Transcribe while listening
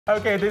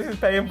Okay, this is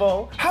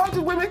painful. How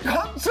do women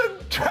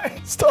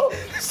concentrate? Stop,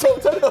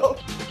 turn it off.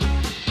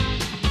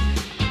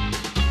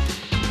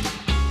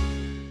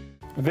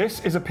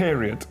 This is a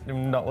period.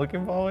 I'm not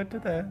looking forward to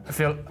this. I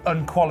feel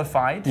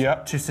unqualified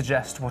Yep. to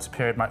suggest what a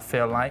period might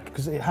feel like.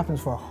 Because it happens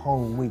for a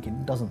whole week,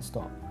 it doesn't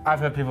stop. I've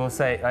heard people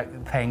say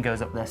like pain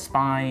goes up their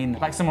spine,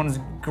 like someone's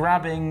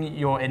grabbing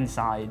your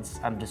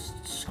insides and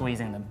just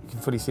squeezing them. You can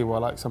fully see why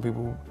like some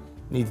people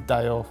need a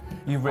day off.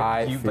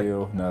 I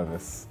feel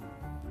nervous.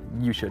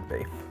 You should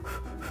be.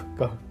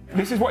 Go.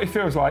 This is what it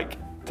feels like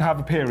to have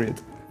a period.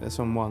 It's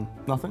on one.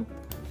 Nothing?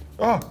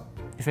 Oh!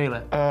 You feel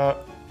it?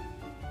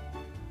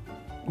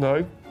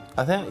 No.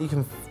 I think you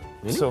can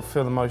sort of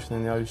feel the motion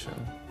in the ocean.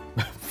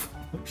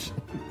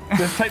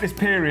 Let's take this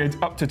period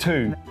up to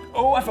 2.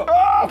 Oh, I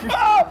thought.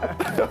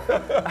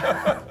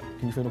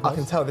 Can you feel the I pulse?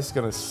 can tell this is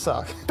gonna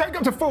suck. Take it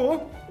up to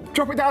 4.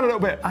 Drop it down a little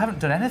bit. I haven't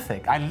done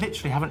anything. I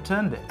literally haven't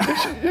turned it.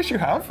 Yes, you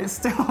have. It's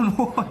still on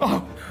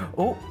 1.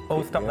 Oh,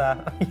 stop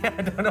there. Yeah,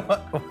 I don't know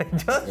what.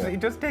 It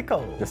just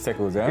tickles. Just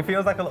tickles, yeah? It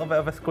feels like a little bit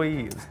of a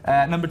squeeze.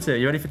 Number 2,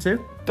 you ready for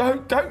 2?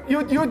 Don't.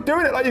 You're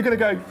doing it like you're gonna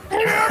go.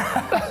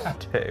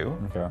 2.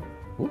 Okay.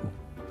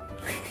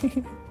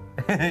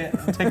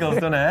 Tickles,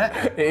 doesn't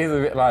it? It is a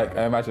bit like,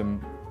 I imagine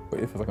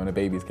what it feels like when a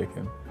baby's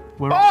kicking.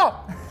 We're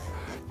Ah!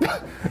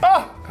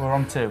 We're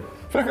on 2.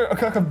 I feel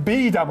like a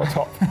bee down my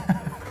top.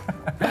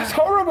 That's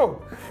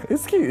horrible.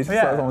 It's cute, it's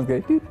just like someone's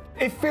going,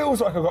 It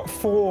feels like I've got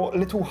 4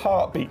 little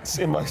heartbeats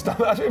in my stomach.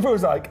 That's what it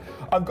feels like.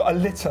 I've got a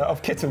litter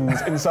of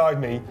kittens inside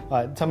me.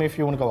 Alright, tell me if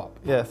you want to go up.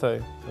 Yeah, 3.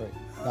 3.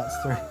 That's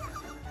 3.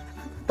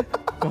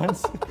 Go on.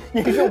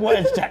 Use your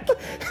words, Jack.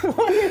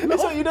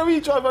 It's like, you know when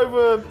you drive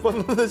over one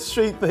of the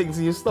street things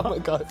and your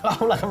stomach goes...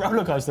 Oh, like a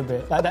roller coaster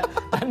bit, like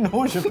that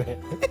nausea bit.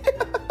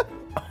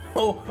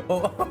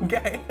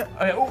 Okay.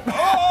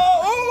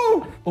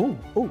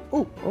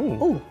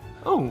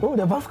 Oh,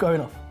 they're both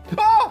going off.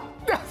 Oh!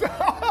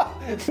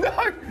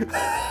 No!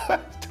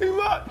 That's too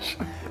much.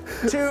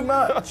 Too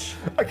much.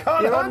 I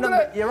can't handle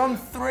it. You're on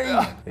 3.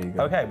 There you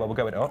go. Okay, well, we're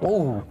going up.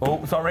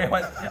 Oh, sorry,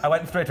 I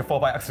went straight to 4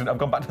 by accident. I've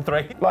gone back to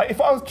 3. Like,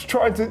 if I was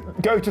trying to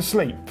go to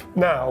sleep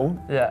now,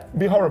 Yeah. it'd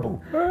be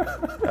horrible.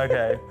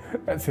 Okay.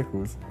 That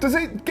tickles. Does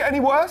it get any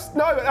worse?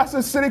 No, that's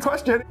a silly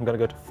question. I'm gonna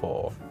go to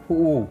 4.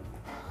 Ooh.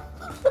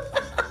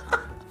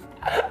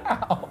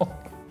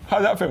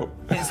 How'd that feel?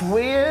 It's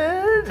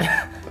weird.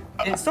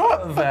 It's sort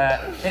of,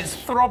 it's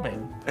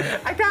throbbing.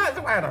 I can't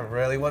swear. I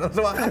really want to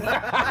swear.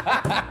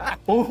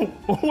 Oh,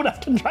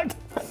 that's contracted.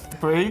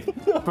 Breathe.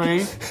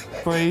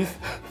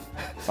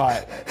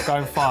 Alright,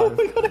 going 5.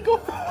 We gotta go.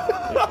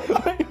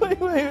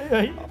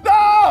 Wait.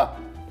 Ah!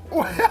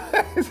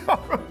 It's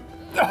horrible.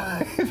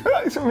 I feel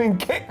like something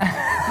kicked.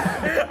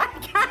 I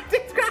can't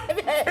describe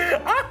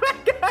it. Oh my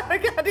god, I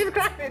can't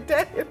describe it.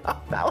 Dave.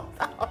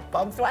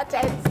 I'm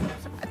sweating.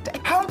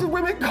 How do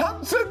women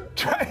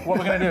concentrate? What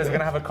we're going to do is we're going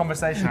to have a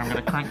conversation. I'm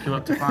going to crank you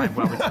up to 5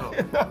 while we talk.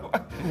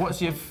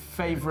 What's your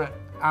favourite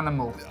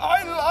animal?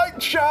 I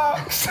like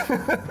sharks. We're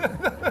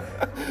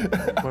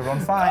on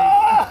 5.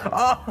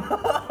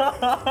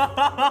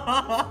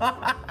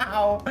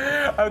 Ow.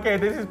 Okay,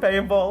 this is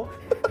painful.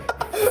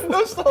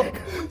 No, stop,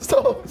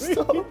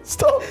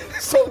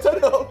 turn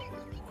it off.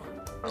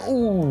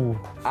 Ooh.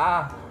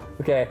 Ah,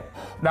 okay.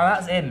 Now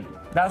that's in.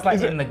 That's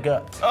like in the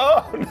gut.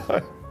 Oh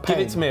no. Give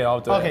it to me,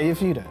 I'll do it. Okay,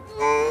 if you do.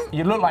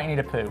 You look like you need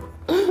a poo.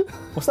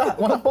 What's that?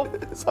 1 up?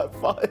 It's like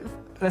 5.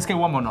 Let's go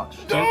 1 more notch.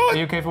 Are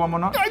you okay for 1 more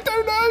notch? I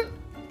don't know.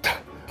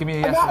 Give me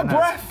a yes I'm out or of no.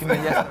 breath. Give me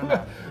a yes or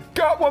no.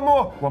 Go up 1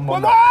 more. 1 more.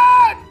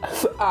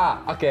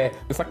 Ah, okay.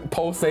 It's like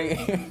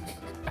pulsating.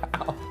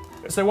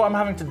 So what I'm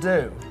having to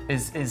do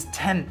is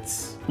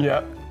tense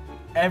Yeah.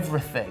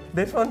 everything.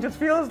 This one just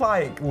feels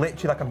like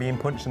literally like I'm being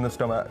punched in the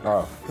stomach.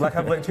 Oh. Like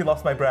I've literally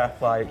lost my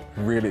breath. Like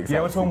Really you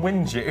know when exciting. someone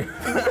wins you?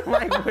 I'm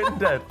like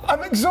winded.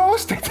 I'm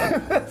exhausted.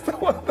 That's the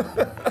one.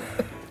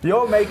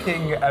 You're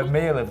making a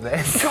meal of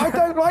this. I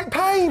don't like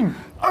pain.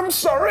 I'm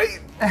sorry.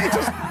 It's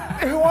just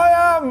who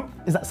I am.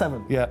 Is that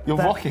 7? Yeah, you're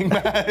rocking,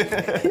 man.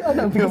 I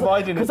know, You're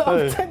riding it because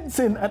I'm too.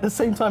 tensing at the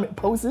same time it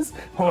pulses.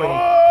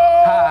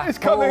 Oh, it's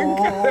coming.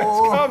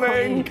 It's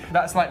coming.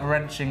 That's like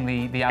wrenching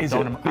the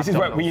abdomen. This is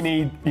where you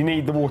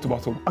need the water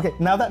bottle. Okay,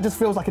 now that just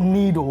feels like a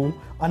needle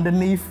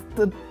underneath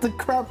the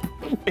crab.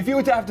 If you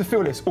were to have to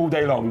feel this all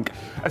day long,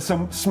 as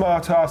some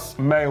smart-ass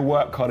male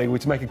work colleague were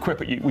to make a quip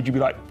at you, would you be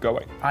like, go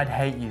away? I'd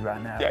hate you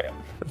right now. Yeah.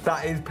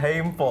 That is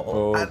painful.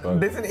 Oh, and God.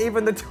 this isn't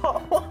even the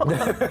top one.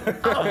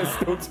 There's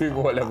still 2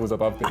 more levels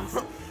above this.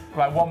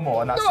 Right, 1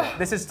 more and that's it.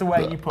 This is to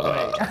where you put me.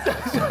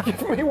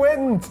 Give me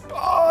wind.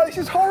 Oh, this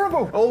is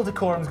horrible. All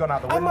decorum's gone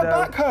out the And window. my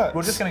back hurts.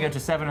 We're just going to go to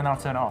 7 and I'll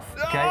turn it off.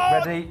 Okay, Oh,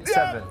 ready?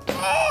 yeah. 7.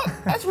 Oh,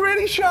 that's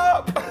really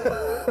sharp.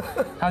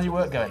 How's your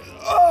work going?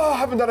 Oh, I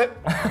haven't done it.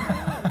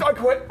 I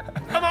quit.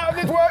 I'm out of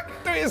this work.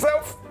 Do it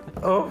yourself.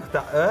 Oh,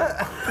 that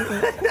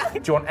hurt. Do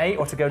you want 8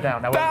 or to go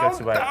down? I won't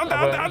go to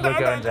 8. We're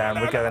going down.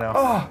 We're going off.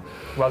 Oh,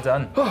 Well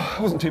done. that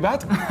wasn't too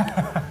bad.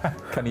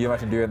 Can you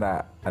imagine doing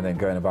that and then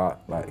going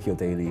about like your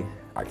daily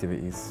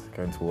activities,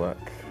 going to work?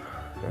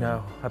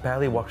 No, I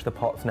barely wash the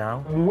pots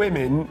now.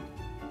 Women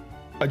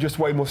are just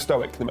way more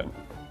stoic than men.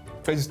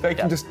 They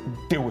can just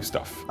deal with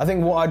stuff. I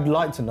think what I'd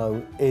like to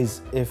know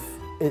is if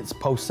it's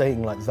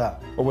pulsating like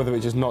that. Or whether it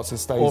just knots and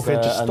stays Or if there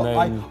it just and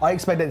stops. then... I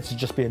expect it to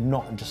just be a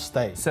knot and just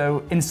stay.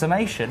 So, in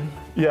summation,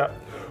 Yeah.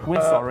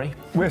 we're sorry.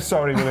 We're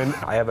sorry, women.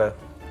 I have a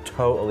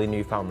totally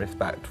newfound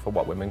respect for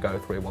what women go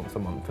through once a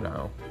month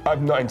now.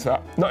 I'm not into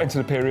that. Not into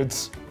the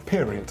periods.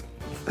 Period.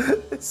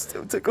 It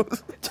still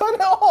tickles. Turn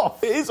it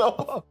off! It is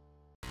off!